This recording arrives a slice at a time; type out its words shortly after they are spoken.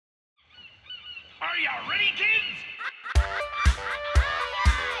you ready, kids?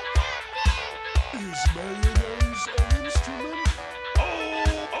 Is mayonnaise an instrument?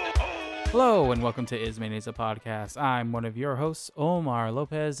 Hello and welcome to Is Mayonnaise a Podcast. I'm one of your hosts, Omar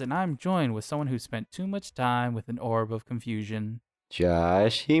Lopez, and I'm joined with someone who spent too much time with an orb of confusion.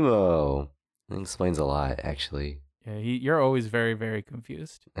 Josh Hemo. That explains a lot, actually. Yeah, you're always very, very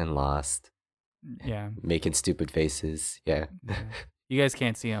confused. And lost. Yeah. Making stupid faces. Yeah. Yeah. You guys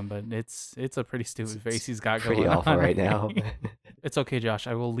can't see him, but it's a pretty stupid face he's got Pretty going awful on right now. It's okay, Josh.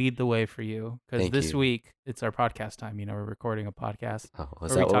 I will lead the way for you because Thank this you. week it's our podcast time. You know, we're recording a podcast. Oh,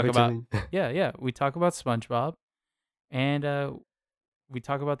 was Where that we what talk we're about- doing? Yeah. We talk about SpongeBob, and we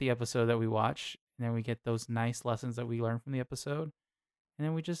talk about the episode that we watch, and then we get those nice lessons that we learn from the episode, and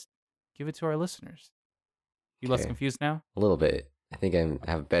then we just give it to our listeners. You less Okay. confused now? A little bit. I think I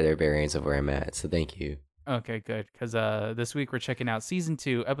have better bearings of where I'm at, so thank you. Okay, good. Because this week we're checking out Season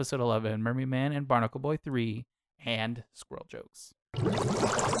 2, Episode 11, Mermaid Man and Barnacle Boy 3, and Squirrel Jokes.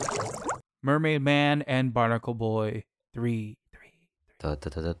 Mermaid Man and Barnacle Boy 3. Da, da,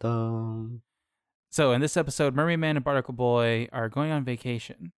 da, da, dum. So in this episode, Mermaid Man and Barnacle Boy are going on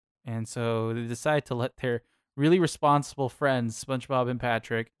vacation. And so they decide to let their really responsible friends, SpongeBob and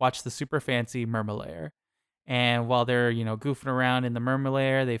Patrick, watch the super fancy Mermalair. And while they're, goofing around in the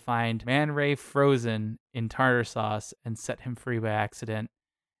Mermalair, they find Man Ray frozen in tartar sauce and set him free by accident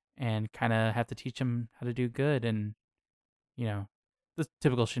and kind of have to teach him how to do good. And, the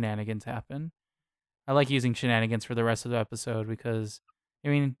typical shenanigans happen. I like using shenanigans for the rest of the episode because,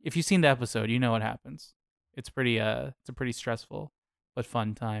 if you've seen the episode, you know what happens. It's a pretty stressful but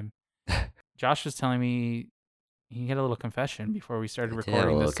fun time. Josh was telling me he had a little confession before we started I did have a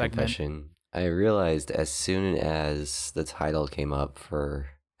recording little this segment. confession. I realized as soon as the title came up for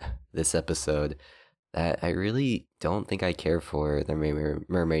this episode that I really don't think I care for the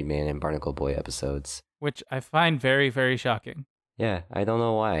Mermaid Man and Barnacle Boy episodes. Which I find very, very shocking. Yeah, I don't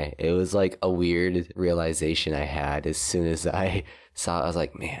know why. It was like a weird realization I had as soon as I saw it. I was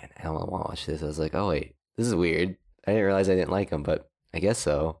like, man, I don't want to watch this. I was like, oh, wait, this is weird. I didn't realize I didn't like them, but I guess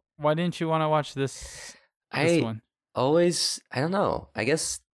so. Why didn't you want to watch this I one? I don't know. I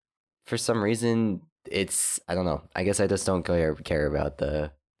guess for some reason I don't know. I guess I just don't care about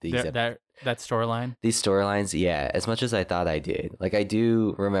That storyline? these storylines. Yeah, as much as I thought I did. Like, I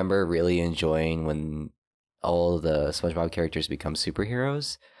do remember really enjoying when all the SpongeBob characters become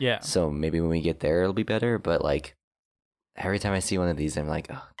superheroes. Yeah. So maybe when we get there, it'll be better. But like every time I see one of these, I'm like,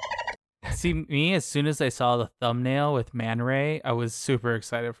 oh. See, me, as soon as I saw the thumbnail with Man Ray, I was super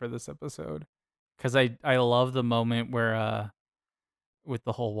excited for this episode. Because I love the moment where, with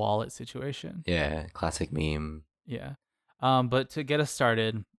the whole wallet situation. Yeah, classic meme. Yeah. But to get us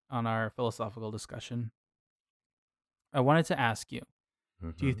started on our philosophical discussion, I wanted to ask you,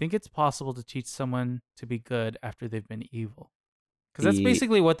 do you Mhm. think it's possible to teach someone to be good after they've been evil? Because that's Ye-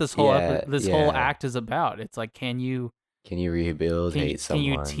 basically what this whole yeah, whole yeah. act is about. It's like, can you Rehabilitate someone?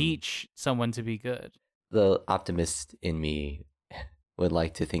 you teach someone to be good? The optimist in me would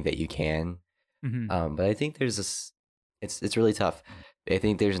like to think that you can. Mm-hmm. But I think there's this. It's really tough. I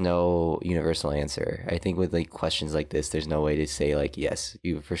think there's no universal answer. I think with like questions like this, there's no way to say like yes,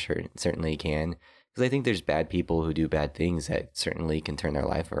 you for sure certainly can. Because I think there's bad people who do bad things that certainly can turn their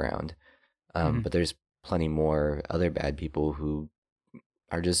life around. Mhm. But there's plenty more other bad people who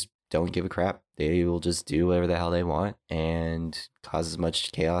are just don't give a crap. They will just do whatever the hell they want and cause as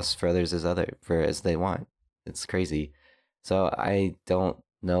much chaos for others as they want. It's crazy. So I don't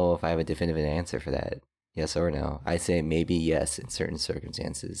know if I have a definitive answer for that. Yes or no? I say maybe yes in certain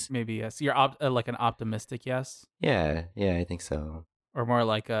circumstances. Maybe yes. You're like an optimistic yes, Yeah, I think so. or more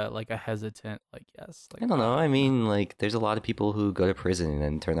like a hesitant like yes. Like, I don't know. I mean, like, there's a lot of people who go to prison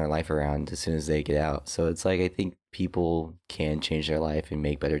and turn their life around as soon as they get out. So it's like, I think people can change their life and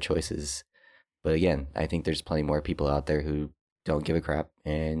make better choices. But again, I think there's plenty more people out there who don't give a crap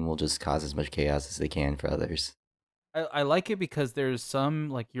and will just cause as much chaos as they can for others. I like it because there's some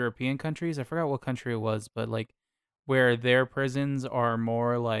like European countries, I forgot what country it was, but like where their prisons are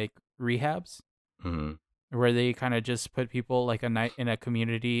more like rehabs, Hmm. where they kind of just put people like a night in a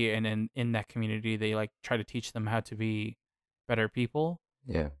community, and in that community they like try to teach them how to be better people.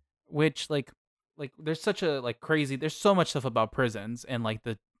 Yeah. Which like there's such a like crazy, there's so much stuff about prisons and like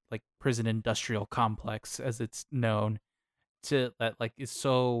the like prison industrial complex as it's known, to that like is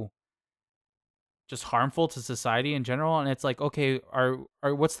so just harmful to society in general. And it's like, okay, are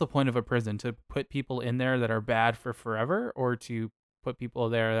what's the point of a prison? To put people in there that are bad for forever, or to put people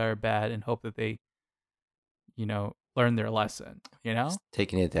there that are bad and hope that they learn their lesson? Just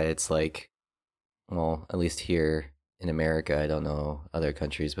taking it that it's like, well, at least here in America, I don't know other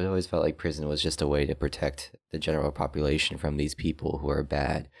countries, but I always felt like prison was just a way to protect the general population from these people who are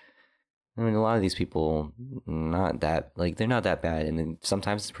bad. I mean, a lot of these people, not that, like, they're not that bad. And then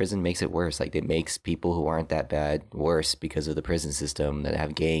sometimes prison makes it worse. Like, it makes people who aren't that bad worse because of the prison system that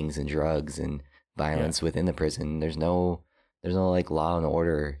have gangs and drugs and violence within the prison. There's no like law and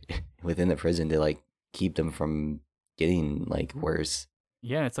order within the prison to like keep them from getting like worse.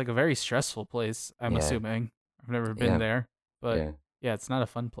 Yeah, it's like a very stressful place, I'm Yeah. assuming. I've never been Yeah. there, but Yeah. yeah, it's not a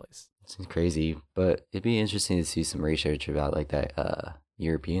fun place. It's crazy, but it'd be interesting to see some research about like that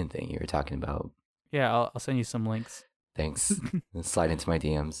European thing you were talking about. Yeah, I'll send you some links. Thanks. Slide into my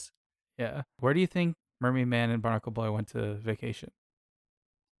DMs. Yeah. Where do you think Mermaid Man and Barnacle Boy went to vacation?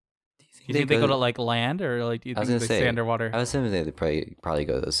 Do you think they go to like land, or like do you I was think gonna they say stay underwater? I was assuming they'd probably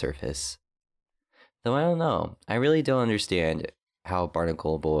go to the surface. Though I don't know. I really don't understand how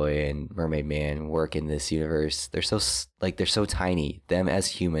Barnacle Boy and Mermaid Man work in this universe. They're so tiny. Them as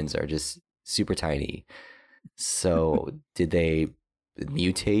humans are just super tiny. So did they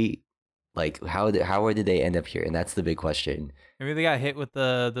mutate? Like how did they end up here? And that's the big question. Maybe they got hit with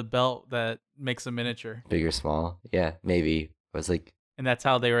the belt that makes a miniature, Big or small? Yeah, maybe. I was like, and that's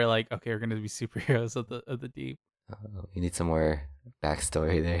how they were like, okay, we're gonna be superheroes of the deep. you need some more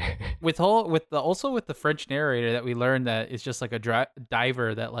backstory there. Also with the French narrator that we learned that it's just like a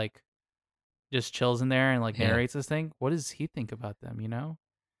diver that like just chills in there and like Yeah. narrates this thing. What does he think about them? You know,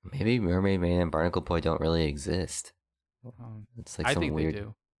 Maybe Mermaid Man and Barnacle Boy don't really exist. It's like I some think weird they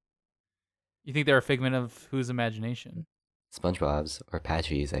do. You think they're a figment of whose imagination? SpongeBob's or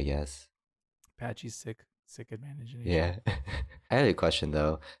Patchy's, I guess. Patchy's sick imagination. Yeah. I had a question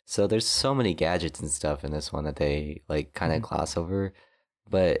though. So there's so many gadgets and stuff in this one that they like kind of Mhm. gloss over,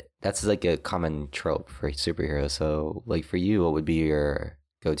 but that's like a common trope for superheroes. So like for you, what would be your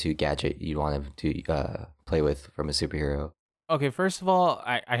go-to gadget you'd want to play with from a superhero? Okay, first of all,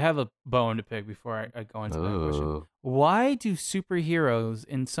 I have a bone to pick before I go into that question. Ooh. Why do superheroes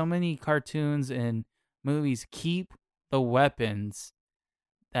in so many cartoons and movies keep the weapons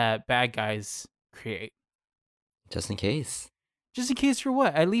that bad guys create? Just in case. Just in case for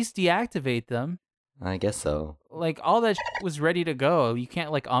what? At least deactivate them. I guess so. Like all that was ready to go. You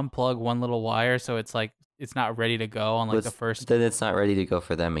can't like unplug one little wire so it's like it's not ready to go on like But the first. then it's not ready to go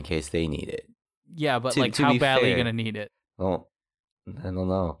for them in case they need it. Yeah, but to- like to how be badly are you fair, gonna need it? Well, I don't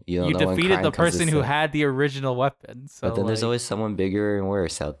know. You don't You know when defeated crime the comes to person who step. had the original weapon. So But then there's like, always someone bigger and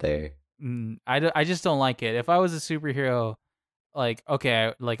worse out there. I just don't like it. If I was a superhero, like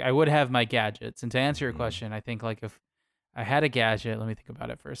okay, like I would have my gadgets. And to answer your Mhm. question, I think like if I had a gadget, let me think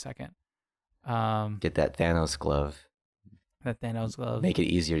about it for a second. Get that Thanos glove. That Thanos glove. Make it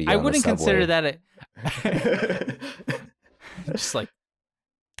easier to get I on the wouldn't consider subway. that just like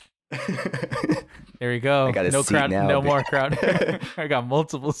there you go. I got a No seat crowd, now, no bitch. more crowd. I got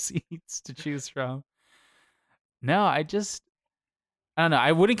multiple seats to choose from. No, I don't know.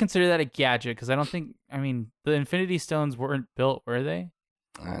 I wouldn't consider that a gadget because I don't think. I mean, the Infinity Stones weren't built, were they?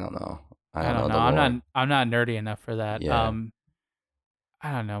 I don't know. I don't know. the I'm lore. not. I'm not nerdy enough for that. Yeah.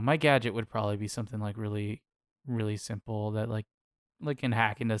 I don't know. My gadget would probably be something like really, really simple that like can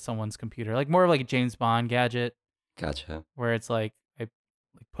hack into someone's computer, like more of like a James Bond gadget Gotcha. where it's like I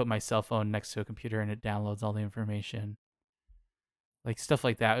like put my cell phone next to a computer and it downloads all the information, like stuff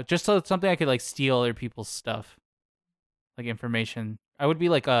like that. Just so it's something I could like steal other people's stuff, like information. I would be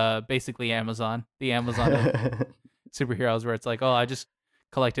like basically Amazon, the Amazon of superheroes, where it's like, oh, I just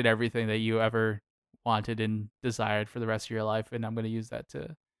collected everything that you ever wanted and desired for the rest of your life, and I'm going to use that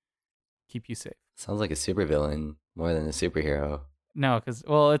to keep you safe. Sounds like a supervillain more than a superhero. No, because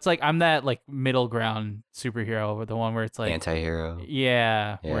well, it's like I'm that like middle ground superhero, the one where it's like Anti-hero.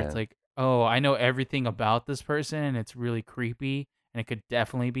 yeah, where it's Yeah. like, oh, I know everything about this person, and it's really creepy, and it could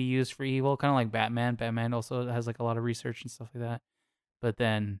definitely be used for evil, kind of like Batman. Batman also has like a lot of research and stuff like that, but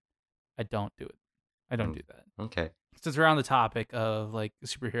then I don't do it. I don't do that. Okay. Since we're on the topic of like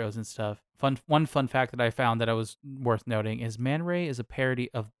superheroes and stuff, one fun fact that I found that I was worth noting is Man Ray is a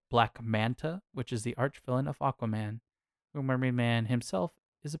parody of Black Manta, which is the arch villain of Aquaman, who Mermaid Man himself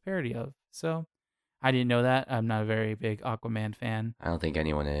is a parody of. So I didn't know that. I'm not a very big Aquaman fan. I don't think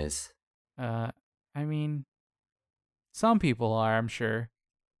anyone is. I mean, some people are, I'm sure.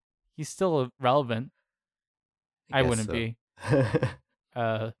 He's still relevant. I guess wouldn't so. be.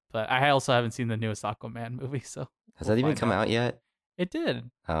 But I also haven't seen the newest Aquaman movie, so Has we'll that even find come out. out yet? It did.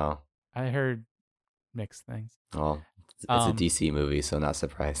 Oh, I heard mixed things. well, it's a Um, DC movie, so not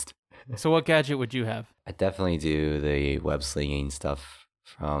surprised. So what gadget would you have? I definitely do the web slinging stuff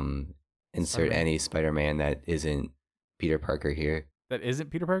from insert Spider-Man. any Spider-Man that isn't Peter Parker here. That isn't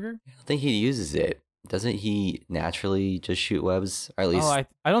Peter Parker? I don't think he uses it. Doesn't he naturally just shoot webs? Or at Oh, least,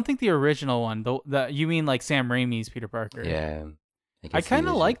 I don't think the original one. The you mean like Sam Raimi's Peter Parker? yeah. I guess he kind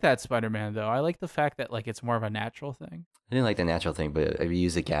of is- like that Spider-Man though. I like the fact that like it's more of a natural thing. I didn't like the natural thing, but if you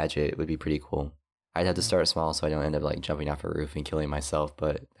use a gadget, it would be pretty cool. I'd have to Yeah. start small so I don't end up like jumping off a roof and killing myself,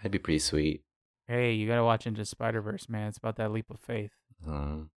 but that'd be pretty sweet. Hey, you gotta watch Into Spider-Verse, man. It's about that leap of faith.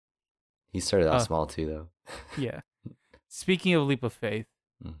 He started off Uh, small too, though. Yeah. Speaking of leap of faith,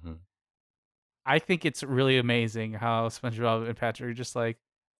 hmm I think it's really amazing how SpongeBob and Patrick are just like,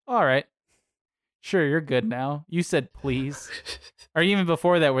 all right, sure, you're good now. You said please. Or even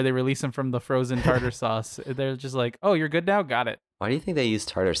before that, where they release him from the frozen tartar sauce, they're just like, oh, you're good now? Got it. Why do you think they used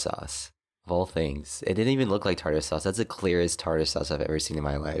tartar sauce? Of all things, it didn't even look like tartar sauce. That's the clearest tartar sauce I've ever seen in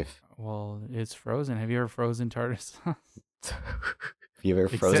my life. Well, it's frozen. Have you ever frozen tartar sauce? Have you ever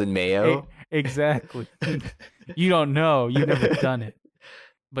frozen mayo? Exactly. You don't know. You've never done it.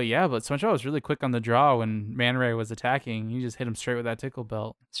 But yeah, but SpongeBob was really quick on the draw when Man Ray was attacking. You just hit him straight with that tickle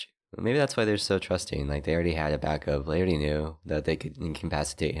belt. Maybe that's why they're so trusting. Like they already had a backup. They already knew that they could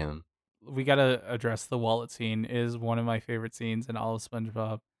incapacitate him. We gotta address the wallet scene. Is one of my favorite scenes in all of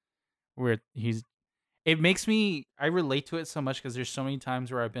SpongeBob, where it makes me, I relate to it so much because there's so many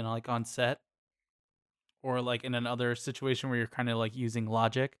times where I've been like on set or like in another situation where you're kind of like using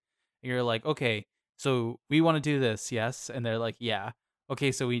logic. You're like, okay, so we want to do this, yes, and they're like, yeah.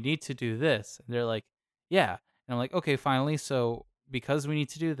 Okay, so we need to do this, and they're like, yeah, and I'm like, okay, finally, so because we need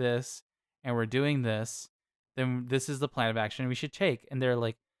to do this and we're doing this, then this is the plan of action we should take, and they're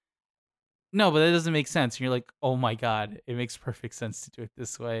like, no, but that doesn't make sense. And you're like, oh my god, it makes perfect sense to do it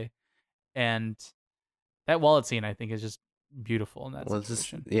this way. And that wallet scene, I think, is just beautiful in that Well, it's just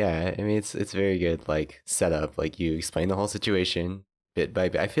situation. yeah. I mean, it's very good. Like setup. Like you explain the whole situation bit by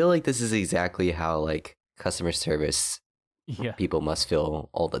bit. I feel like this is exactly how like customer service Yeah. people must feel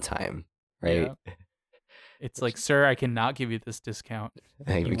all the time, right? Yeah. It's like, sir, I cannot give you this discount.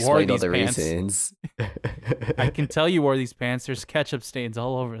 And You you wore explained all these the pants. reasons. I can tell you wore these pants. There's ketchup stains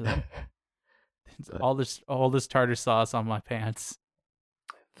all over them. All this tartar sauce on my pants.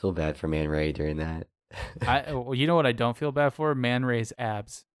 feel bad for Man Ray during that. Well, you know what I don't feel bad for? Man Ray's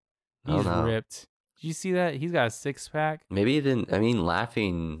abs. Oh, He's no. ripped. Did you see that? He's got a 6-pack. Maybe it didn't. I mean,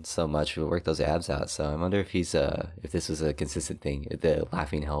 laughing so much would work those abs out. So I wonder if if this was a consistent thing. If the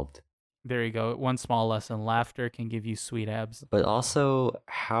laughing helped. There you go. One small lesson. Laughter can give you sweet abs. But also,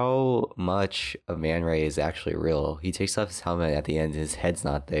 how much of Man Ray is actually real? He takes off his helmet at the end. His head's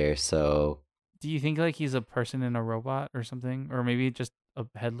not there. So Do you think like he's a person in a robot or something? Or maybe just a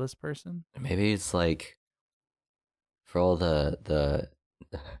headless person? maybe it's like for all the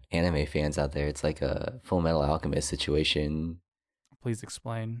anime fans out there, it's like a Full Metal Alchemist situation. Please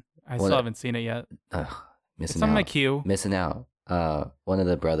explain. I Well, still haven't seen it yet. Ugh, It's missing on out. my queue. Missing out. One of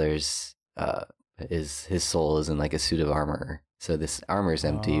the brothers, is his soul is in like a suit of armor. So this armor is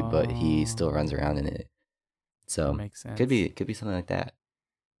empty, but he still runs around in it. That So makes sense. could be something like that.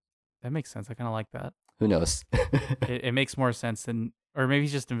 That makes sense. I kind of like that. Who knows? It makes more sense than, or maybe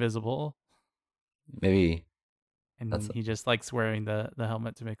he's just invisible Maybe and That's- he just likes wearing the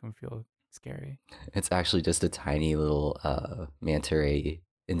helmet to make him feel scary. it's actually just a tiny little manta ray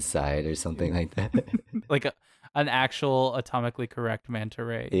inside or something like that. Like an actual atomically correct manta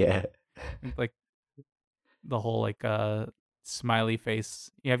ray. Yeah. Like the whole like smiley face.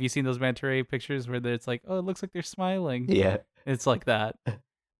 Yeah, have you seen those manta ray pictures where it's like, oh, it looks like they're smiling? Yeah. It's like that.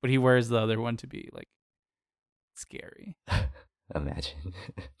 But he wears the other one to be like scary. Imagine.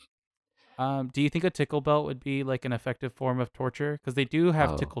 Do you think a tickle belt would be like an effective form of torture? Because they do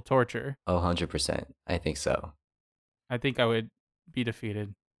have Oh. tickle torture. Oh, 100%. I think so. I think I would be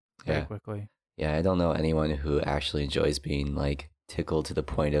defeated very Yeah. quickly. Yeah, I don't know anyone who actually enjoys being like tickled to the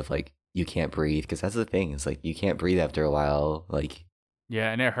point of like you can't breathe, because that's the thing. It's like you can't breathe after a while. Like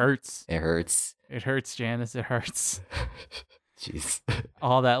Yeah, and it hurts. it hurts. It hurts, Janice. It hurts. Jeez.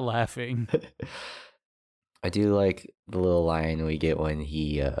 All that laughing. I do like the little line we get when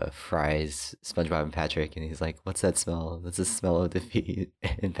he fries SpongeBob and Patrick, and he's like, "What's that smell? That's the smell of defeat."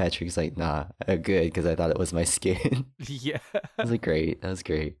 And Patrick's like, "Nah, good, because I thought it was my skin." Yeah. That was like great. That was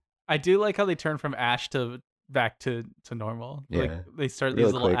great. I do like how they turn from ash to back to normal. Yeah. Like they start Real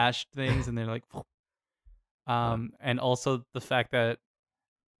these little quick. ash things and they're like and also the fact that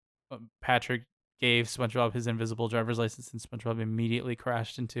Patrick gave SpongeBob his invisible driver's license and SpongeBob immediately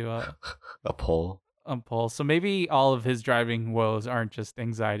crashed into A pole. a pole. So maybe all of his driving woes aren't just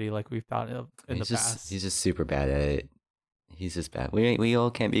anxiety like we've thought of in the past. He's just super bad at it. He's just bad. We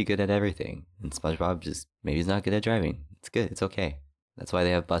all can't be good at everything, and SpongeBob just maybe he's not good at driving. It's good. It's okay. That's why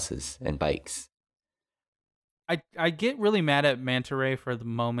they have buses and bikes. I get really mad at Manta Ray for the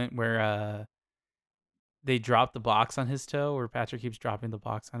moment where they drop the box on his toe, or Patrick keeps dropping the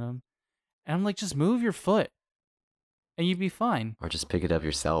box on him. And I'm like, just move your foot and you'd be fine. Or just pick it up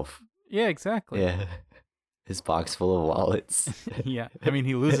yourself. Yeah, exactly. Yeah. His box full of wallets. Yeah. I mean,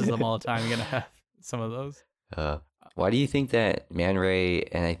 he loses them all the time. You're going to have some of those. Why do you think that Man Ray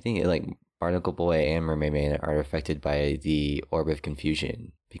and I think like Barnacle Boy and Mermaid Man are affected by the Orb of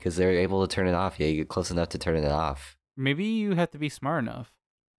Confusion? Because they're able to turn it off. Yeah, you get close enough to turn it off. Maybe you have to be smart enough.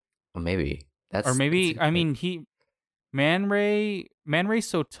 Well, maybe. Or maybe, I mean, Man Ray's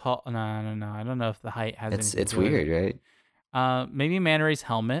so tall. No. I don't know if the height has anything it's to do with weird, it. right? Maybe Man Ray's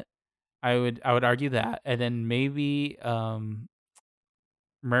helmet. I would argue that. And then maybe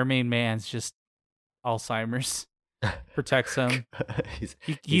Mermaid Man's just Alzheimer's protects him.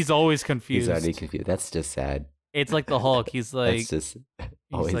 He's always confused. He's already confused. That's just sad. It's like the Hulk. He's like, That's just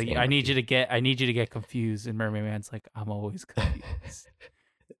he's like, I need you to get confused. And Mermaid Man's like, I'm always confused.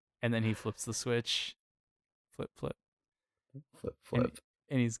 And then he flips the switch. Flip. flip.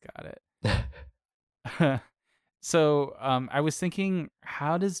 And he's got it. So I was thinking,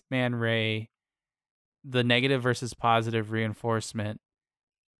 how does Man Ray, the negative versus positive reinforcement,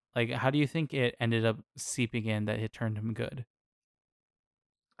 like, how do you think it ended up seeping in that it turned him good?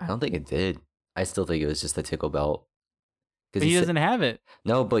 I don't think it did. I still think it was just the tickle belt. But he doesn't have it.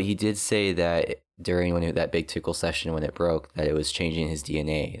 No, but he did say that during that big tickle session when it broke, that it was changing his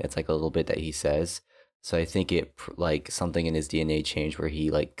DNA. That's like a little bit that he says. So I think it like something in his DNA changed where he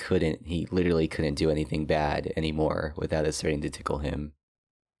literally couldn't do anything bad anymore without it starting to tickle him.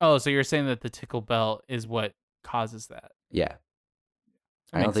 Oh, so you're saying that the tickle belt is what causes that? Yeah.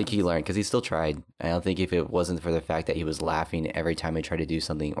 I don't think he learned because he still tried. I don't think if it wasn't for the fact that he was laughing every time he tried to do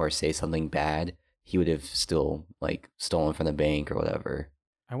something or say something bad, he would have still like stolen from the bank or whatever.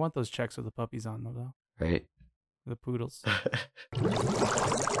 I want those checks with the puppies on them, though. Right? The poodles.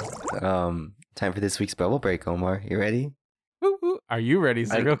 Time for this week's bubble break, Omar. You ready? Woo, woo. Are you ready? Is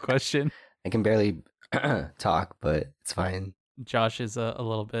the real question. I can barely talk, but it's fine. Josh is a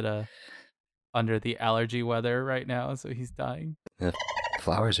little bit under the allergy weather right now, so he's dying. The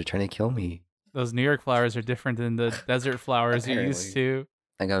flowers are trying to kill me. Those New York flowers are different than the desert flowers you're used to.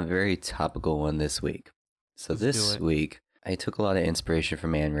 I got a very topical one this week. So this week, I took a lot of inspiration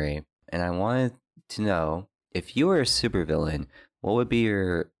from Man Ray, and I wanted to know, if you were a supervillain, what would be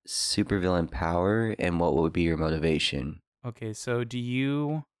your supervillain power and what would be your motivation? Okay, so do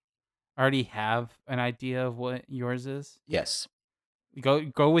you already have an idea of what yours is? Yes.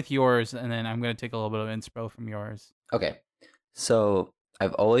 Go with yours, and then I'm going to take a little bit of inspo from yours. Okay. So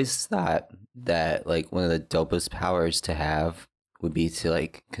I've always thought that like one of the dopest powers to have would be to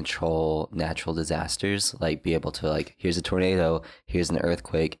like control natural disasters, like be able to like, here's a tornado, here's an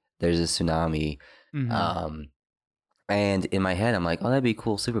earthquake, there's a tsunami. Mm-hmm. And in my head, I'm like, oh, that'd be a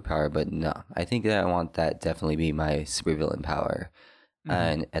cool superpower. But no, I think that I want that definitely be my supervillain power. Mm-hmm.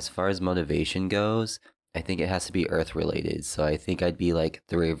 And as far as motivation goes, I think it has to be Earth related. So I think I'd be like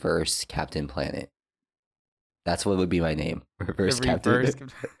the reverse Captain Planet. That's what would be my name.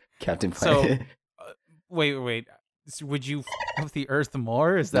 Captain Planet. So, wait. Would you f the Earth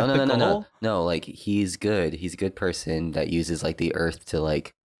more? Is that the goal? No, like he's good. He's a good person that uses like the Earth to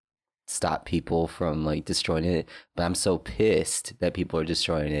like stop people from like destroying it. But I'm so pissed that people are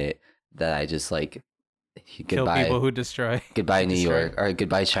destroying it that I just like kill people who destroy. Goodbye New York, or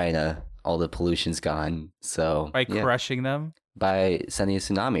goodbye China. All the pollution's gone. So by crushing them, by sending a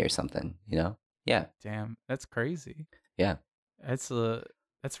tsunami or something, you know? Yeah. Damn, that's crazy. Yeah. That's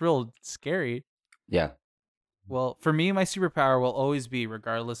real scary. Yeah. Well, for me, my superpower will always be,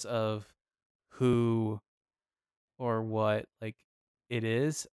 regardless of who or what like it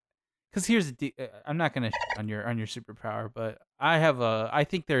is. Because here's I'm not gonna on your superpower, but I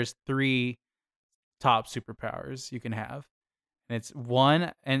think there's 3 top superpowers you can have, and it's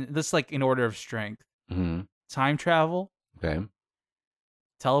one, and this like in order of strength: time travel, okay,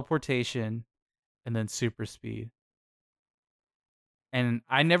 teleportation, and then super speed. And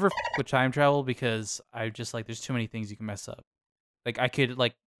I never with time travel because I just like there's too many things you can mess up. Like I could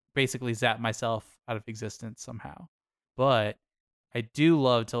like basically zap myself out of existence somehow, but I do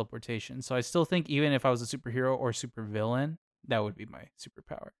love teleportation. So I still think even if I was a superhero or supervillain, that would be my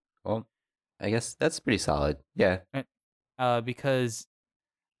superpower. Well, I guess that's pretty solid. Yeah. Because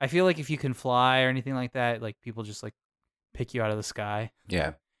I feel like if you can fly or anything like that, like people just like pick you out of the sky.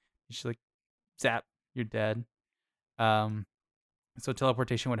 Yeah. You just like zap, you're dead. So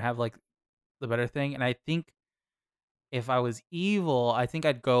teleportation would have like the better thing. And I think if I was evil, I think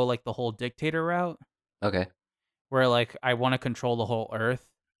I'd go like the whole dictator route. Okay. Where like I want to control the whole earth.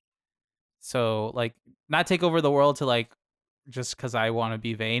 So like not take over the world to like just because I want to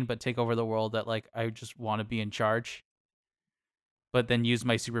be vain, but take over the world that like I just want to be in charge, but then use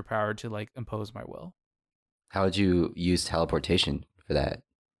my superpower to like impose my will. How would you use teleportation for that?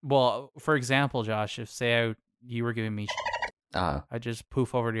 Well, for example, Josh, if say you were giving me, Ah, I just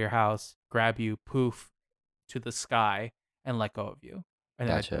poof over to your house, grab you, poof to the sky, and let go of you, and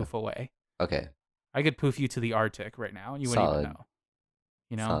then Gotcha. I poof away. okay. I could poof you to the Arctic right now, and you wouldn't Solid. even know.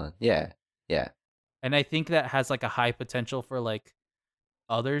 You know, Solid. Yeah. Yeah. and I think that has like a high potential for like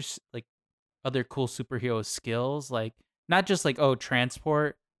others, like other cool superhero skills, like not just like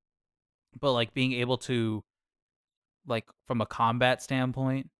transport, but like being able to like from a combat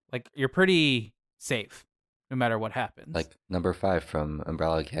standpoint, like you're pretty safe no matter what happens. Like number 5 from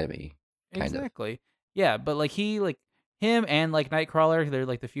Umbrella Academy. Kind of. exactly. Yeah, but like him and like Nightcrawler, they're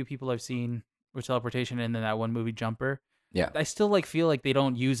like the few people I've seen with teleportation, and then that one movie Jumper. Yeah. I still like feel like they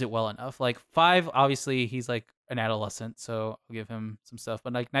don't use it well enough. Like 5, obviously he's like an adolescent, so I'll give him some stuff.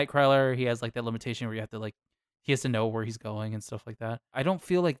 But like Nightcrawler, he has like that limitation where you have to like he has to know where he's going and stuff like that. I don't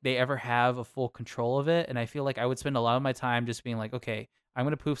feel like they ever have a full control of it, and I feel like I would spend a lot of my time just being like, okay, I'm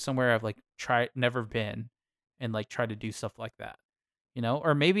gonna poof somewhere I've like never been, and like try to do stuff like that,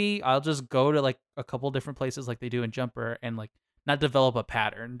 or maybe I'll just go to like a couple different places like they do in Jumper and like not develop a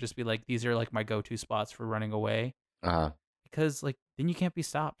pattern, just be like these are like my go-to spots for running away. Uh-huh. Because like then you can't be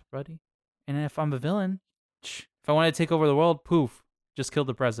stopped, buddy. And if I'm a villain, if I want to take over the world, poof, just kill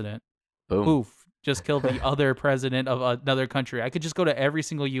the president. Boom. Poof, just kill the other president of another country. I could just go to every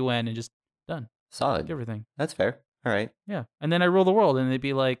single UN and just done Solid. everything. That's fair. All right. Yeah, and then I rule the world, and they'd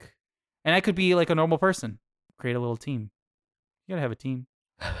be like, and I could be like a normal person, create a little team. You gotta have a team.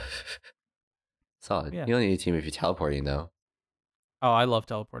 Solid. Yeah. You don't need a team if you're teleporting, though. Oh, I love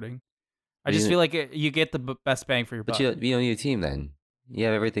teleporting. I But just you- feel like you get the best bang for your buck. But you don't need a team then. You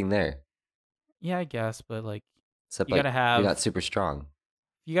have everything there. Yeah, I guess, but like Except you like, gotta have, you're not super strong.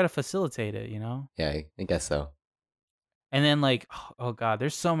 you gotta facilitate it, Yeah, I guess so. And then like, oh god,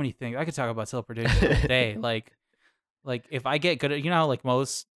 there's so many things I could talk about teleportation all day. Like if I get good at, how like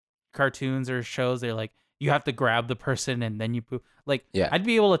most cartoons or shows, they're like you have to grab the person and then you poof. Like Yeah. I'd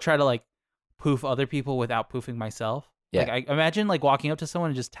be able to try to like poof other people without poofing myself. Yeah. Like I imagine like walking up to someone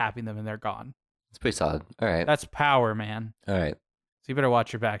and just tapping them and they're gone. It's pretty solid. All right. That's power, man. All right. So you better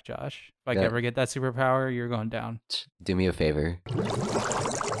watch your back, Josh. If I Yeah. ever get that superpower, you're going down. Do me a favor.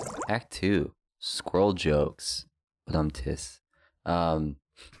 Act 2. Squirrel jokes. Tis.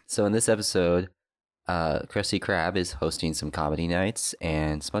 So in this episode, Krusty Krab is hosting some comedy nights,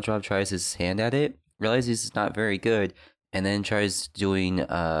 and SpongeBob tries his hand at it, realizes it's not very good, and then tries doing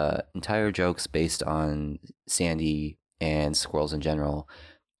entire jokes based on Sandy and squirrels in general.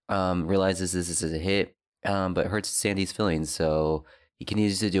 Realizes this is a hit, but hurts Sandy's feelings, so he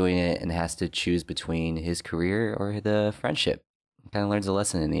continues to doing it and has to choose between his career or the friendship. Kind of learns a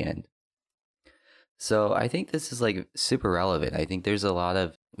lesson in the end. So I think this is like super relevant. I think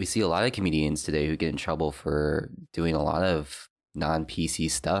we see a lot of comedians today who get in trouble for doing a lot of non-PC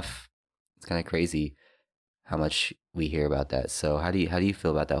stuff. It's kind of crazy how much we hear about that. So how do you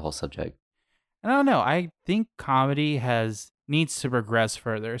feel about that whole subject? I don't know. I think comedy needs to progress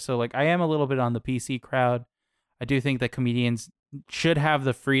further. So like I am a little bit on the PC crowd. I do think that comedians should have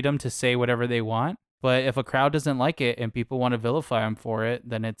the freedom to say whatever they want. But if a crowd doesn't like it and people want to vilify them for it,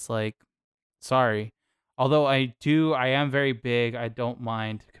 then it's like, sorry. Although I am very big. I don't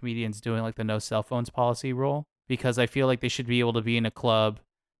mind comedians doing like the no cell phones policy rule, because I feel like they should be able to be in a club,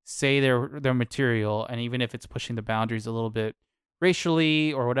 say their material, and even if it's pushing the boundaries a little bit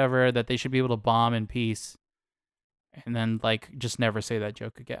racially or whatever, that they should be able to bomb in peace and then like just never say that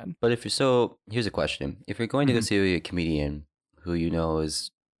joke again. But here's a question. If you're going to go see a comedian who you know is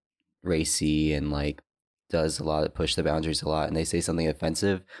racy and like does a lot, push the boundaries a lot, and they say something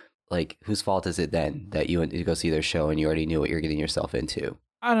offensive, like whose fault is it then that you went to go see their show and you already knew what you're getting yourself into?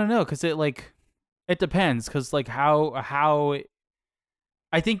 I don't know, because it depends, because like how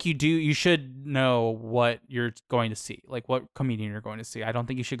I think you should know what you're going to see, like what comedian you're going to see. I don't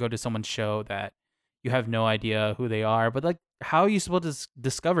think you should go to someone's show that you have no idea who they are. But like, how are you supposed to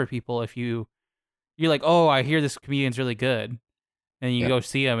discover people if you're like, oh, I hear this comedian's really good, and you Yeah. go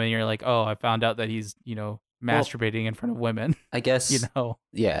see him and you're like, oh, I found out that he's masturbating in front of women. I guess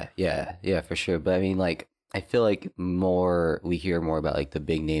Yeah, for sure. But I mean, like, I feel like we hear more about like the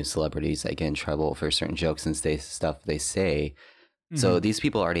big name celebrities that get in trouble for certain jokes and stuff they say. So Mhm. these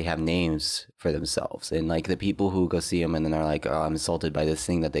people already have names for themselves, and like the people who go see them and then are like, "Oh, I'm insulted by this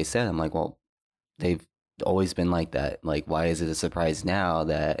thing that they said." I'm like, well, they've always been like that. Like, why is it a surprise now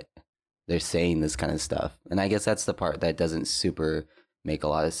that they're saying this kind of stuff? And I guess that's the part that doesn't super make a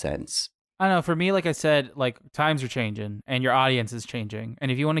lot of sense. I don't know. For me, like I said, like times are changing and your audience is changing.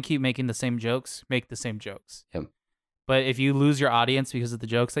 And if you want to keep making the same jokes, make the same jokes. Yep. But if you lose your audience because of the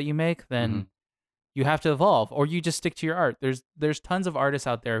jokes that you make, then you have to evolve, or you just stick to your art. There's tons of artists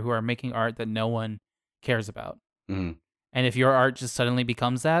out there who are making art that no one cares about. Mhm. And if your art just suddenly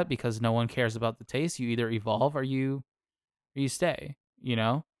becomes that because no one cares about the taste, you either evolve or you stay, you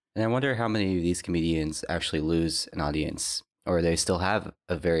know? And I wonder how many of these comedians actually lose an audience, or they still have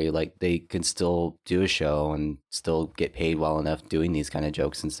a very like they can still do a show and still get paid well enough doing these kind of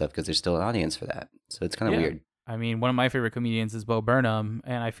jokes and stuff because there's still an audience for that. So it's kind of Yeah. weird. I mean, one of my favorite comedians is Bo Burnham,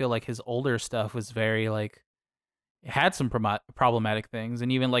 and I feel like his older stuff was very like it had some problematic things,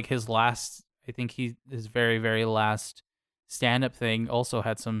 and even like his last, I think his very very last stand-up thing also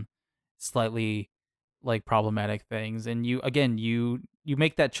had some slightly like problematic things. And you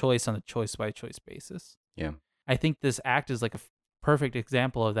make that choice on a choice by choice basis. Yeah. I think this act is like a perfect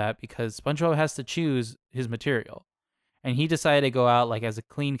example of that because SpongeBob has to choose his material, and he decided to go out like as a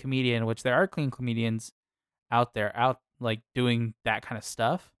clean comedian, which there are clean comedians out there like doing that kind of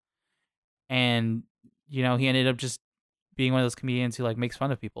stuff. And he ended up just being one of those comedians who like makes fun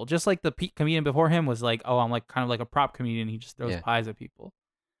of people, just like the comedian before him was like, oh, I'm like kind of like a prop comedian, he just throws Yeah. pies at people.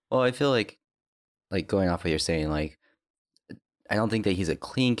 Well, I feel like going off what you're saying, like I don't think that he's a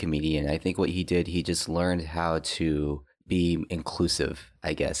clean comedian. I think what he did, he just learned how to be inclusive,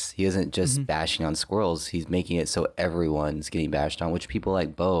 I guess. He isn't just bashing on squirrels. He's making it so everyone's getting bashed on, which people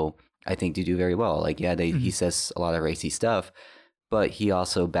like Bo, I think, do very well. Like, yeah, he says a lot of racy stuff, but he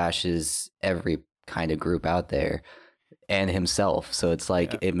also bashes every kind of group out there and himself. So it's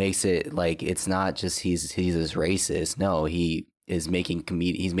like, it makes it like, it's not just he's this racist. No, he is making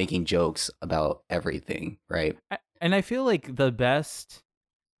he's making jokes about everything, right? And I feel like the best,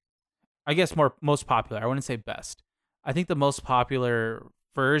 I guess most popular, I wouldn't say best, I think the most popular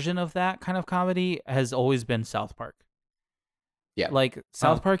version of that kind of comedy has always been South Park. Yeah. Like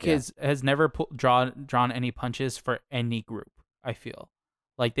South Park yeah. has never drawn any punches for any group, I feel.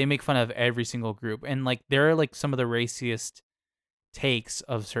 Like they make fun of every single group, and like they're like some of the raciest takes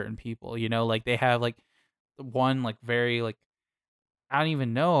of certain people, like they have like one like very like, I don't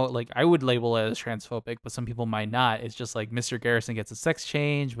even know, like I would label it as transphobic, but some people might not. It's just like Mr. Garrison gets a sex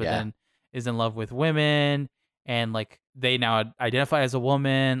change, but then is in love with women, and like they now identify as a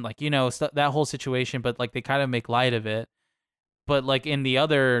woman, like that whole situation, but like they kind of make light of it. But like in the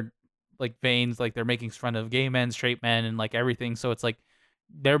other like veins, like they're making fun of gay men, straight men, and like everything. So it's like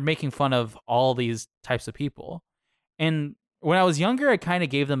they're making fun of all these types of people. And when I was younger, I kind of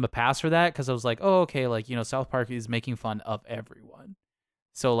gave them a pass for that because I was like, oh, okay, like, South Park is making fun of everyone.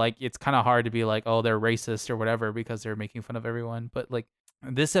 So like it's kind of hard to be like, oh, they're racist or whatever because they're making fun of everyone. But like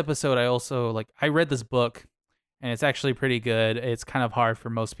this episode, I also like I read this book, and it's actually pretty good. It's kind of hard for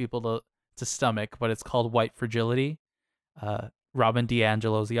most people to stomach, but it's called White Fragility. Robin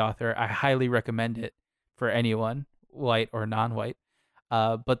DiAngelo's the author. I highly recommend it for anyone, white or non-white.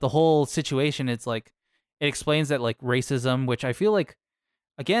 But the whole situation, it's like it explains that like racism, which I feel like,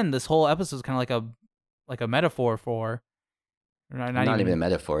 again, this whole episode is kind of like a metaphor for, not even a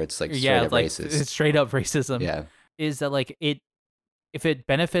metaphor. It's like straight up like racist. It's straight up racism. Yeah. Is that like if it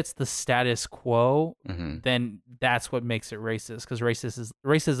benefits the status quo, then that's what makes it racist. Because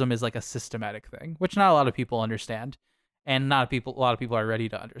racism is like a systematic thing, which not a lot of people understand, and a lot of people are ready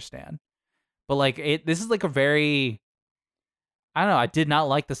to understand. But like this is like a very, I don't know. I did not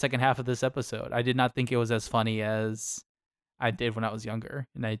like the second half of this episode. I did not think it was as funny as I did when I was younger,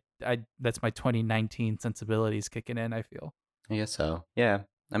 and I that's my 2019 sensibilities kicking in, I feel. I guess so. Yeah.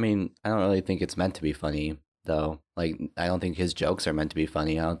 I mean, I don't really think it's meant to be funny, though. Like, I don't think his jokes are meant to be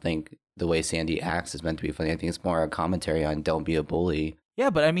funny. I don't think the way Sandy acts is meant to be funny. I think it's more a commentary on don't be a bully.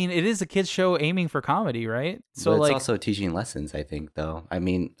 Yeah, but I mean, it is a kid's show aiming for comedy, right? So but it's like, also teaching lessons, I think, though. I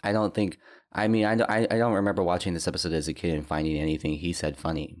mean, I don't remember watching this episode as a kid and finding anything he said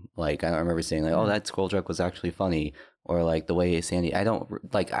funny. Like, I don't remember saying, like, oh, that squirrel joke was actually funny. Or, like, the way Sandy, I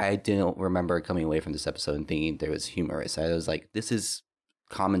didn't remember coming away from this episode and thinking there was humorous. I was like, this is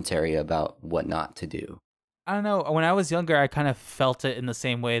commentary about what not to do. I don't know. When I was younger, I kind of felt it in the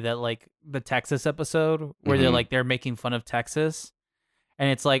same way that, like, the Texas episode, where they're making fun of Texas.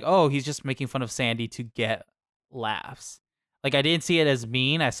 And it's like, oh, he's just making fun of Sandy to get laughs. Like, I didn't see it as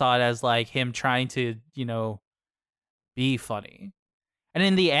mean. I saw it as, like, him trying to, be funny. And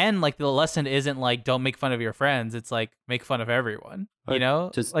in the end, like, the lesson isn't, like, don't make fun of your friends. It's, like, make fun of everyone,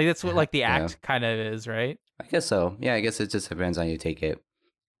 Just, like, that's what, like, the act kind of is, right? I guess so. Yeah, I guess it just depends on you take it.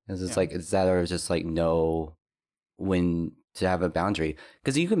 It's like, it's that or just, like, know when to have a boundary.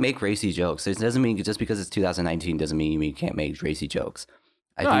 Because you can make racy jokes. It doesn't mean just because it's 2019 doesn't mean you can't make racy jokes.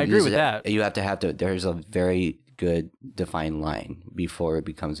 No, I agree with that. You have to. There's a very good defined line before it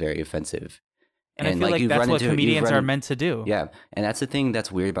becomes very offensive. And I feel like that's what comedians are meant to do. Yeah, and that's the thing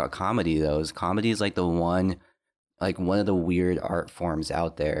that's weird about comedy, though. Is comedy is like one of the weird art forms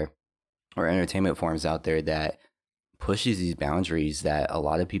out there, or entertainment forms out there that pushes these boundaries that a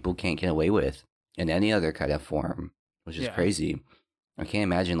lot of people can't get away with in any other kind of form, which is crazy. I can't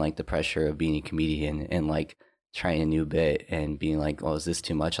imagine like the pressure of being a comedian and like trying a new bit and being like, oh, is this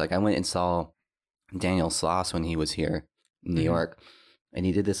too much? Like I went and saw Daniel Sloss when he was here in New York, and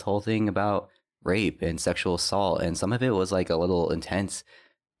he did this whole thing about rape and sexual assault, and some of it was like a little intense,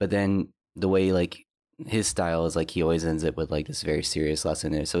 but then the way like his style is like he always ends it with like this very serious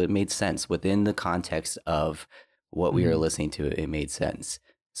lesson there, so it made sense within the context of what we were listening to. It made sense.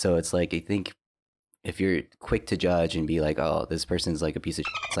 So it's like, I think if you're quick to judge and be like, oh, this person's like a piece of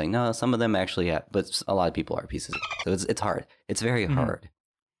shit, it's like, no, some of them actually have, but a lot of people are pieces of shit. So it's hard. It's very hard.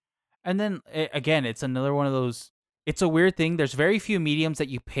 And then again, it's another one of those, it's a weird thing. There's very few mediums that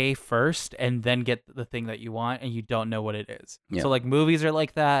you pay first and then get the thing that you want and you don't know what it is. Yeah. So like movies are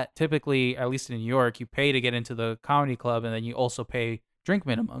like that. Typically, at least in New York, you pay to get into the comedy club and then you also pay drink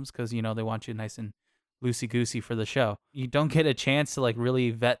minimums because, you know, they want you nice and loosey-goosey for the show. You don't get a chance to like really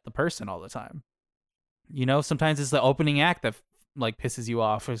vet the person all the time. You know, sometimes it's the opening act that like pisses you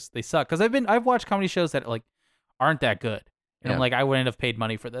off or they suck. Because I've watched comedy shows that like aren't that good. And I'm like, I wouldn't have paid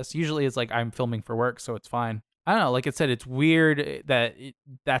money for this. Usually it's like I'm filming for work, so it's fine. I don't know. Like I said, it's weird that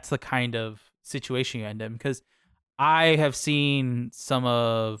that's the kind of situation you end in. Because I have seen some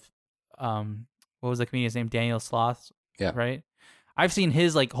of, what was the comedian's name? Daniel Sloss. Yeah. Right? I've seen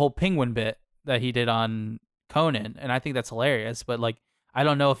his like whole penguin bit that he did on Conan, and I think that's hilarious. But like, I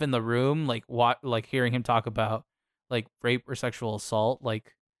don't know if in the room, like hearing him talk about like rape or sexual assault,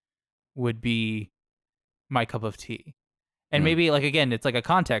 like would be my cup of tea. And maybe like, again, it's like a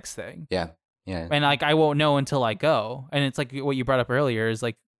context thing. Yeah. Yeah. And like, I won't know until I go. And it's like what you brought up earlier is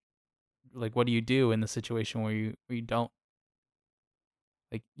like what do you do in the situation where you don't,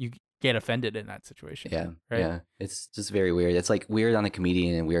 like, you get offended in that situation? Yeah. Right? Yeah. It's just very weird. It's like weird on the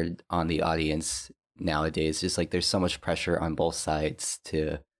comedian and weird on the audience nowadays. Just like there's so much pressure on both sides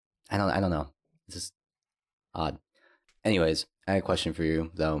to, I don't know. It's just odd. Anyways, I have a question for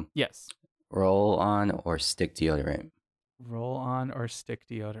you though. Yes. Roll on or stick deodorant? Roll on or stick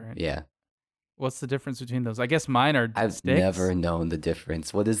deodorant? Yeah. What's the difference between those? I guess mine are I've sticks. never known the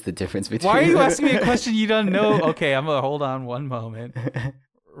difference. What is the difference between Why are you asking me a question you don't know? Okay, I'm gonna hold on one moment.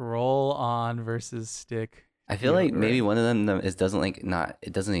 Roll on versus stick. I feel like maybe one of them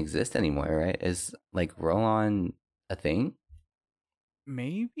doesn't exist anymore, right? Is like roll on a thing?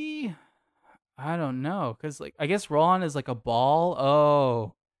 Maybe? I don't know. Cause like I guess roll on is like a ball.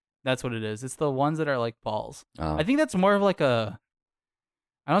 Oh, that's what it is. It's the ones that are like balls. Oh. I think that's more of like a,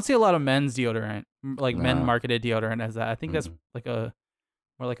 I don't see a lot of men's deodorant, like men marketed deodorant as that. I think that's like more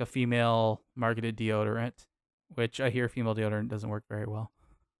like a female marketed deodorant, which I hear female deodorant doesn't work very well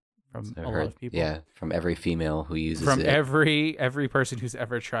from a lot of people. Yeah, from every female who uses it. From it. every person who's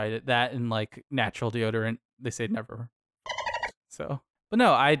ever tried it. That and like natural deodorant, they say never. So, but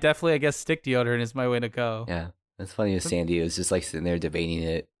no, I guess stick deodorant is my way to go. Yeah, that's funny. With Sandy, it was just like sitting there debating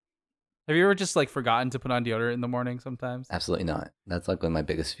it. Have you ever just like forgotten to put on deodorant in the morning sometimes? Absolutely not. That's like one of my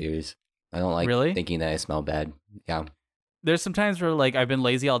biggest fears. I don't like thinking that I smell bad. Yeah. There's some times where like I've been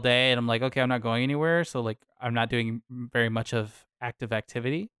lazy all day and I'm like, okay, I'm not going anywhere. So like I'm not doing very much of active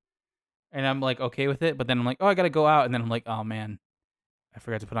activity. And I'm like, okay with it. But then I'm like, oh, I got to go out. And then I'm like, oh man, I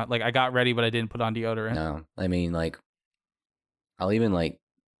forgot to put on, like I got ready, but I didn't put on deodorant. No, I mean like, I'll even like,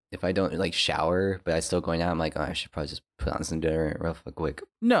 if I don't like shower, but I still going out, I'm like, oh, I should probably just put on some deodorant real quick.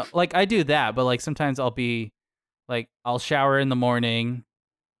 No, like I do that, but like sometimes I'll be like, I'll shower in the morning,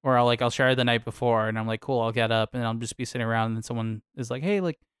 or I'll shower the night before, and I'm like, cool, I'll get up, and I'll just be sitting around, and then someone is like, hey,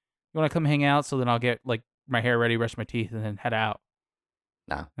 like, you want to come hang out? So then I'll get like my hair ready, brush my teeth, and then head out.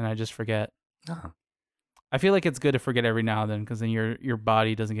 No, and I just forget. No, I feel like it's good to forget every now and then, because then your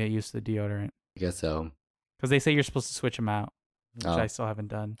body doesn't get used to the deodorant. I guess so. Because they say you're supposed to switch them out. Which I still haven't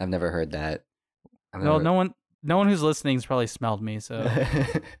done. I've never heard that. No one who's listening has probably smelled me, so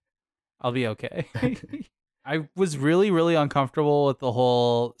I'll be okay. I was really, really uncomfortable with the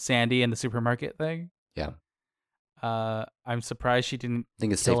whole Sandy and the supermarket thing. Yeah. I'm surprised she didn't. I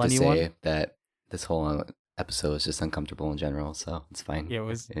think it's safe to say that this whole episode is just uncomfortable in general, so it's fine. Yeah,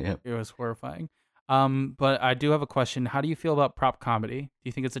 it was horrifying. But I do have a question. How do you feel about prop comedy? Do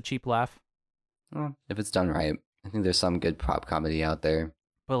you think it's a cheap laugh? Well, if it's done right. I think there's some good prop comedy out there.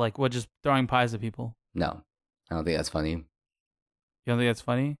 But like, what, just throwing pies at people? No, I don't think that's funny. You don't think that's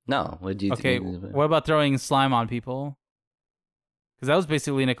funny? No. What do you think? Okay, what about throwing slime on people? because that was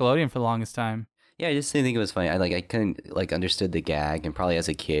basically Nickelodeon for the longest time. Yeah, I just didn't think it was funny. I couldn't like understood the gag, and probably as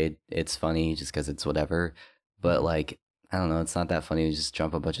a kid, it's funny just because it's whatever. But like, I don't know, it's not that funny to just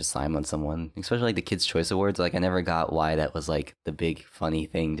jump a bunch of slime on someone, especially like the Kids' Choice Awards. Like, I never got why that was like the big funny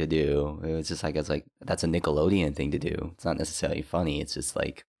thing to do. It was just like it's like that's a Nickelodeon thing to do. It's not necessarily funny. It's just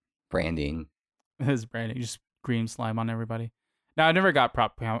like branding. His branding, just green slime on everybody. Now, I never got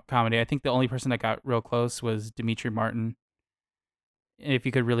prop comedy. I think the only person that got real close was Dimitri Martin, if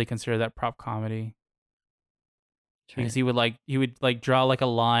you could really consider that prop comedy. Because he would draw like a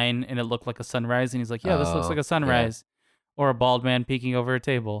line and it looked like a sunrise, and he's like, yeah, this looks like a sunrise. Or a bald man peeking over a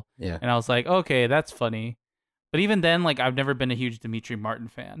table. Yeah. And I was like, okay, that's funny. But even then, like, I've never been a huge Dimitri Martin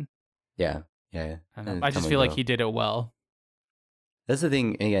fan. Yeah. I just feel like he did it well. That's the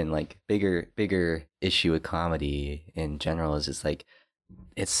thing, again, like bigger issue with comedy in general is just like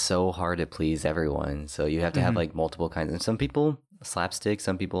it's so hard to please everyone. So you have to have like multiple kinds. And some people slapstick,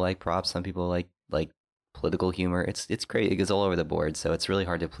 some people like props, some people like political humor. It's great. It goes all over the board. So it's really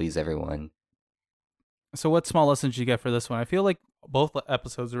hard to please everyone. So what small lessons did you get for this one? I feel like both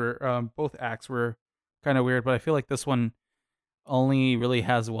episodes were, both acts were kind of weird, but I feel like this one only really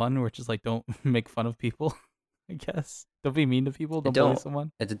has one, which is like, don't make fun of people, I guess. Don't be mean to people. Don't bully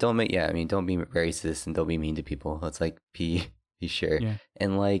someone. Don't be racist and don't be mean to people. Let's like be sure. Yeah.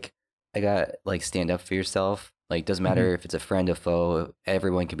 And like, I got like stand up for yourself. Like, doesn't matter if it's a friend, a foe,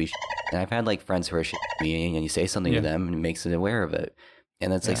 everyone can be and I've had like friends who are me, and you say something to them and it makes it aware of it.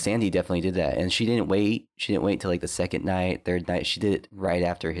 And that's like Sandy definitely did that. And she didn't wait. She didn't wait till like the second night, third night. She did it right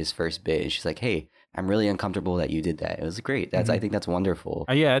after his first bit. She's like, hey, I'm really uncomfortable that you did that. It was great. I think that's wonderful.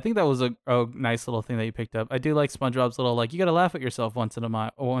 Yeah, I think that was a nice little thing that you picked up. I do like SpongeBob's little, like, you got to laugh at yourself once in a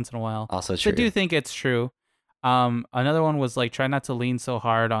while. Also true. I do think it's true. Another one was like, try not to lean so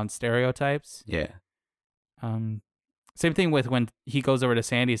hard on stereotypes. Yeah. Same thing with when he goes over to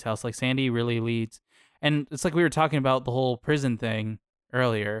Sandy's house. Like, Sandy really leads. And it's like we were talking about the whole prison thing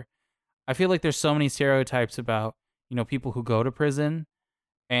earlier. I feel like there's so many stereotypes about, people who go to prison.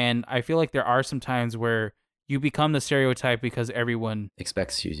 And I feel like there are some times where you become the stereotype because everyone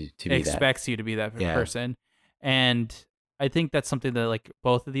expects you to be that person. And I think that's something that like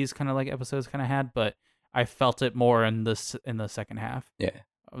both of these kind of like episodes kind of had, but I felt it more in the second half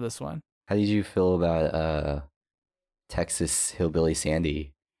of this one. How did you feel about Texas Hillbilly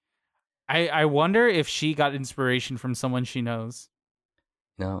Sandy? I wonder if she got inspiration from someone she knows.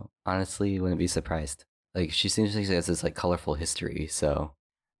 No, honestly, wouldn't be surprised. Like, she seems like she has this like colorful history. So,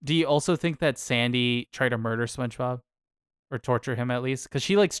 do you also think that Sandy tried to murder SpongeBob, or torture him at least? Because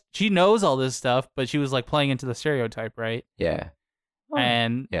she knows all this stuff, but she was like playing into the stereotype, right? Yeah.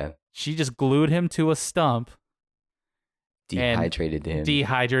 And she just glued him to a stump. Dehydrated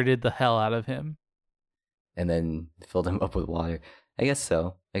the hell out of him. And then filled him up with water. I guess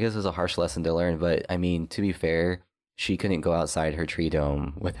so. I guess it was a harsh lesson to learn, but I mean, to be fair, she couldn't go outside her tree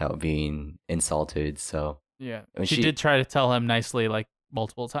dome without being insulted. So yeah, she did try to tell him nicely, like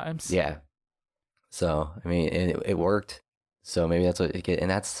multiple times. Yeah. So I mean, it worked. So maybe that's what it get. And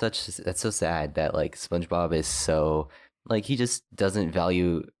that's so sad that like SpongeBob is so like he just doesn't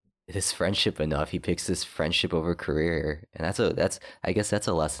value his friendship enough. He picks this friendship over career, and I guess that's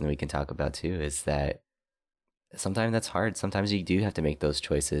a lesson we can talk about too. Is that sometimes that's hard. Sometimes you do have to make those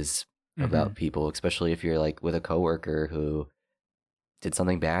choices about people, especially if you're like with a coworker who did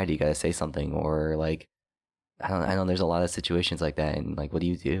something bad. You got to say something, or like I don't. There's a lot of situations like that, and like, what do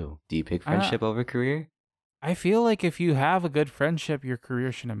you do? Do you pick friendship over career? I feel like if you have a good friendship, your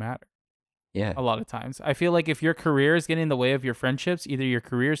career shouldn't matter. Yeah. A lot of times, I feel like if your career is getting in the way of your friendships, either your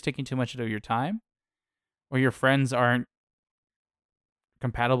career is taking too much of your time, or your friends aren't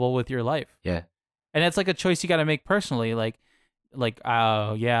compatible with your life. Yeah. And that's like a choice you got to make personally.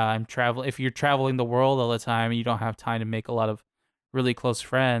 I'm traveling. If you're traveling the world all the time and you don't have time to make a lot of really close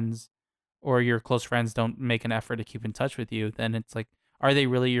friends, or your close friends don't make an effort to keep in touch with you, then it's like, are they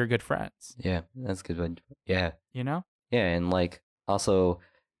really your good friends? Yeah, that's good. Yeah. Yeah, and like also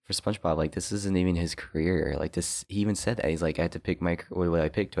for SpongeBob, like this isn't even his career. Like this, he even said that he's like, I had to pick what would I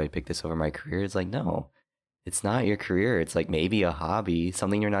pick? Do I pick this over my career? It's like, no, it's not your career. It's like maybe a hobby,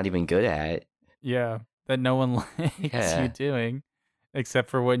 something you're not even good at. Yeah, that no one likes you doing,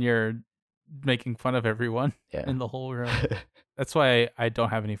 except for when you're making fun of everyone in the whole room. That's why I don't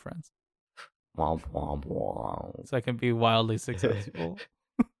have any friends. Womp, womp, womp. So I can be wildly successful.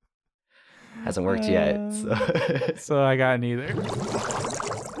 Hasn't worked yet. So I got neither.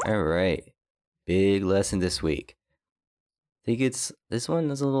 All right. Big lesson this week. I think this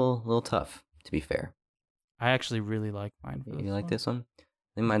one is a little tough, to be fair. I actually really like mine. You like this one? I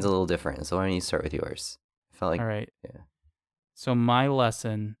think mine's a little different, so why don't you start with yours? I felt like, all right. Yeah. So my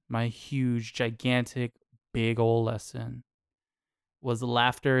lesson, my huge, gigantic, big old lesson was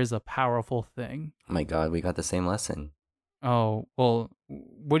laughter is a powerful thing. Oh my God, we got the same lesson. Oh, well,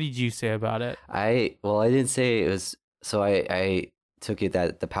 what did you say about it? I didn't say it was. So I took it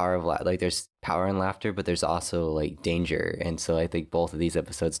that the power of like there's power in laughter, but there's also like danger, and so I think both of these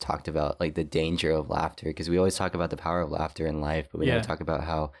episodes talked about like the danger of laughter, because we always talk about the power of laughter in life, but we Yeah. never talk about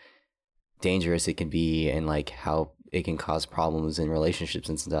how dangerous it can be and like how it can cause problems in relationships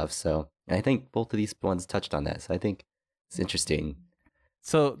and stuff. So and I think both of these ones touched on that. So I think it's interesting.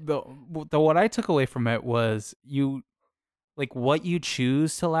 So the what I took away from it was what you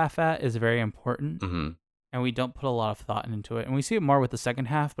choose to laugh at is very important, Hmm. and we don't put a lot of thought into it. And we see it more with the second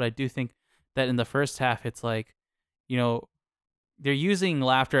half, but I do think that in the first half, it's like, you know, they're using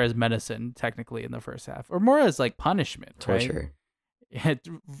laughter as medicine technically in the first half, or more as like punishment, Torture. right?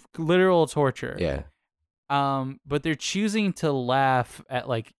 Literal torture. Yeah. But they're choosing to laugh at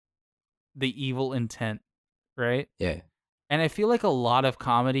like the evil intent, right? Yeah. And I feel like a lot of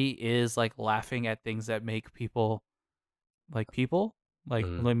comedy is like laughing at things that make people,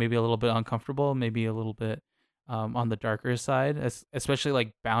 Mhm. like maybe a little bit uncomfortable, maybe a little bit on the darker side, especially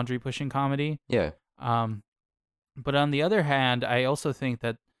like boundary pushing comedy. Yeah. Um, but on the other hand, I also think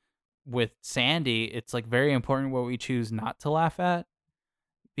that with Sandy, it's like very important what we choose not to laugh at,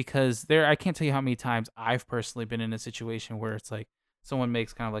 because I can't tell you how many times I've personally been in a situation where it's like someone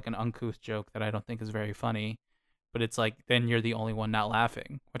makes kind of like an uncouth joke that I don't think is very funny, but it's like then you're the only one not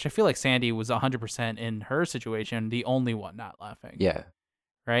laughing, which I feel like Sandy was 100% in her situation, the only one not laughing, Yeah.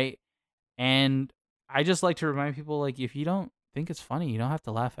 right? And I just like to remind people, like, if you don't think it's funny, you don't have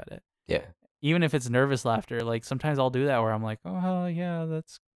to laugh at it. Yeah. Even if it's nervous laughter, like sometimes I'll do that where I'm like, oh, yeah,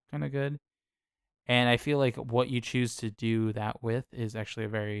 that's kind of good. And I feel like what you choose to do that with is actually a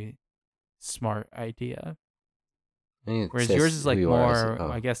very smart idea. I think it Whereas says yours is who like you are as- more,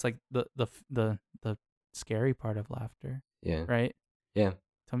 oh, I guess, like the scary part of laughter, yeah. right? Yeah.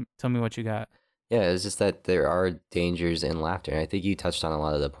 Tell me what you got. Yeah, it's just that there are dangers in laughter. And I think you touched on a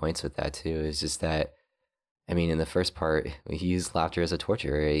lot of the points with that too. It's just that, I mean, in the first part, we use laughter as a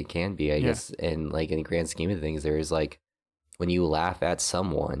torture. It can be, I Yeah. guess, and like in the grand scheme of things, there's like when you laugh at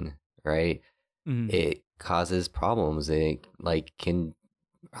someone, right? Mhm. It causes problems. It like can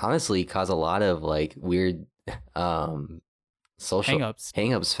honestly cause a lot of like weird social Hang-ups.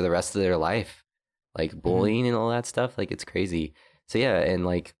 hang-ups for the rest of their life, like bullying and all that stuff. Like it's crazy. So yeah, and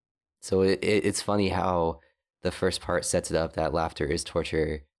like so it's funny how the first part sets it up that laughter is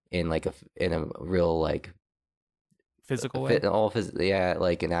torture in like in a real like Physical way. yeah,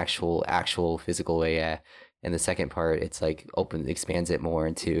 like an actual physical way, yeah. And the second part, it's like expands it more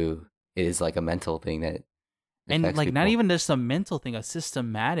into it is like a mental thing that And affects like not people. even just a mental thing, a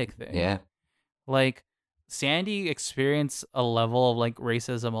systematic thing. Yeah, Like Sandy experienced a level of like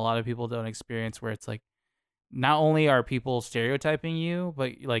racism a lot of people don't experience, where it's like not only are people stereotyping you,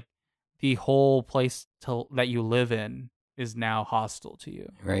 but like the whole place that you live in is now hostile to you.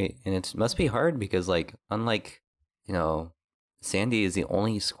 right. And it must be hard because like unlike you know, Sandy is the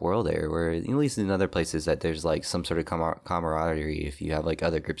only squirrel there. Where at least in other places that there's like some sort of camaraderie if you have like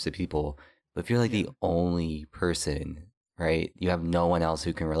other groups of people. But if you're like Yeah. the only person, right? You have no one else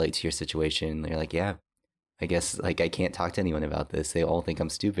who can relate to your situation. You're like, yeah, I guess like I can't talk to anyone about this. They all think I'm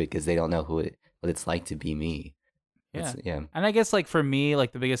stupid because they don't know what it's like to be me. Yeah. Yeah. And I guess like for me,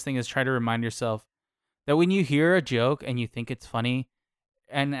 like the biggest thing is try to remind yourself that when you hear a joke and you think it's funny,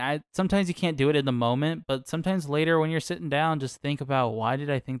 and sometimes you can't do it in the moment, but sometimes later when you're sitting down, just think about, why did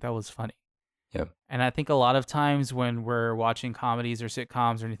I think that was funny? Yeah. And I think a lot of times when we're watching comedies or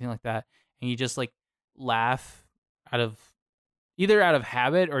sitcoms or anything like that, and you just like laugh either out of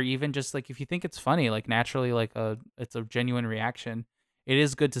habit, or even just like if you think it's funny, like naturally, like it's a genuine reaction. It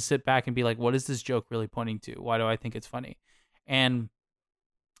is good to sit back and be like, what is this joke really pointing to? Why do I think it's funny? And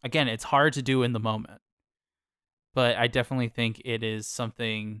again, it's hard to do in the moment, but I definitely think it is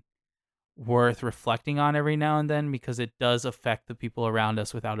something worth reflecting on every now and then, because it does affect the people around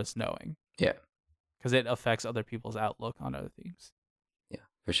us without us knowing. Yeah. Because it affects other people's outlook on other things. Yeah.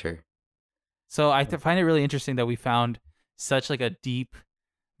 For sure. So I find it really interesting that we found such like a deep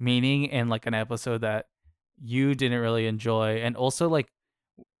meaning in like an episode that you didn't really enjoy, and also like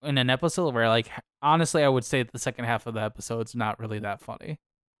in an episode where like honestly I would say the second half of the episode's not really that funny.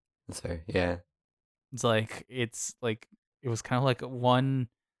 That's fair. Yeah. It's like it was kind of like one.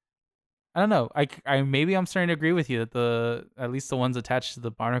 I don't know. I maybe I'm starting to agree with you that at least the ones attached to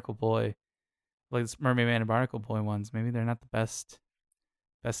the Barnacle Boy, like this Mermaid Man and Barnacle Boy ones, maybe they're not the best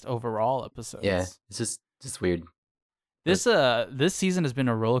overall episodes. Yeah. It's just weird. This season has been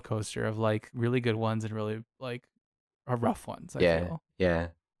a roller coaster of like really good ones and really like are rough ones. I Yeah, feel yeah.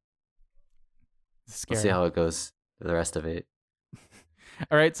 It's We'll scary. see how it goes for the rest of it.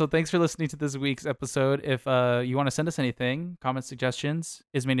 All right, so thanks for listening to this week's episode. If you want to send us anything, comments, suggestions,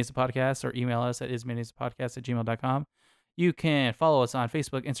 ismaniaspodcast, or email us at ismaniaspodcast@gmail.com. You can follow us on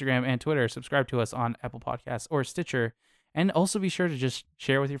Facebook, Instagram, and Twitter. Subscribe to us on Apple Podcasts or Stitcher. And also be sure to just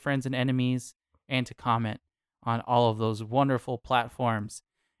share with your friends and enemies and to comment on all of those wonderful platforms.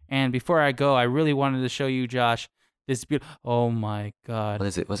 And before I go, I really wanted to show you, Josh, this beautiful... Oh, my God. What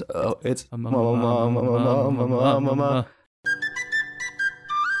is it? It's